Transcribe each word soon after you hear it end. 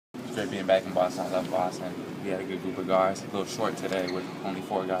great being back in Boston. I love Boston. We had a good group of guys. A little short today with only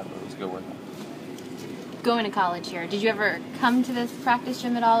 4 guys, but it was good work. Going to college here, did you ever come to this practice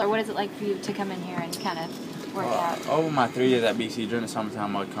gym at all, or what is it like for you to come in here and kind of work out? Over my 3 years at BC, during the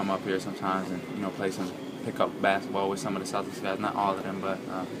summertime, I would come up here sometimes and pick up basketball with some of the Celtics guys. Not all of them, but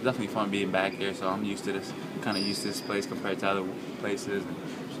it's definitely fun being back here. So I'm used to this, kind of used to this place compared to other places. And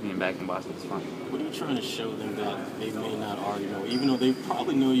just being back in Boston is fun. What are you trying to show them that they may not already know, even though they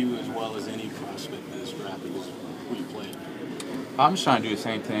probably know you as well as any prospect in this draft because of who you played? I'm just trying to do the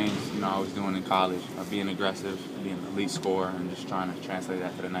same things I was doing in college, being aggressive, being an elite scorer, and just trying to translate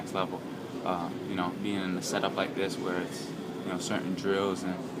that to the next level. Being in a setup like this where it's certain drills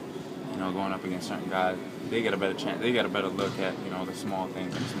and going up against certain guys, they get a better chance. They get a better look at the small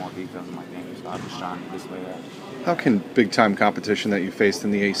things and the small details of my game. So I'm just trying to display that. How can big-time competition that you faced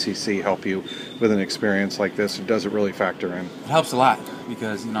in the ACC help you with an experience like this, or does it really factor in? It helps a lot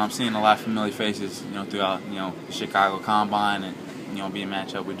because I'm seeing a lot of familiar faces throughout the Chicago Combine and being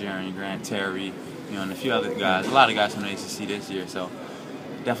matched up with Jeremy Grant, Terry, and a few other guys. A lot of guys from the ACC this year. So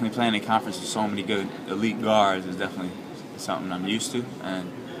definitely playing in conference with so many good elite guards is definitely something I'm used to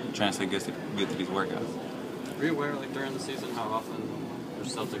and translate good to these workouts. Were you aware, during the season, how often your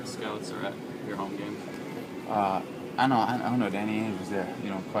Celtics scouts are at your home games? I know Danny Ainge was there,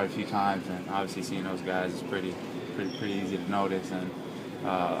 quite a few times, and obviously seeing those guys is pretty easy to notice. And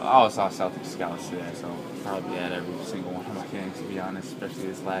I always saw Celtics scouts there, so probably at every single one of my games, to be honest, especially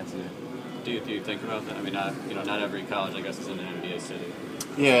this last year. Do you think about that? I mean, not every college, I guess, is in an NBA city.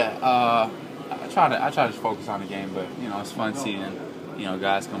 Yeah, I try to focus on the game, but it's fun seeing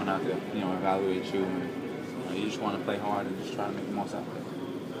guys coming out to evaluate you, and you just want to play hard and just try to make the most out of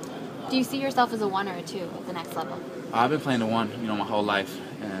it. Do you see yourself as a 1 or a 2 at the next level? I've been playing the 1, my whole life,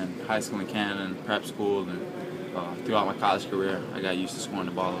 in high school in Canada and prep school, and throughout my college career, I got used to scoring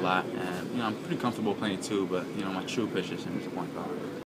the ball a lot, and I'm pretty comfortable playing 2, but my true position is a point guard.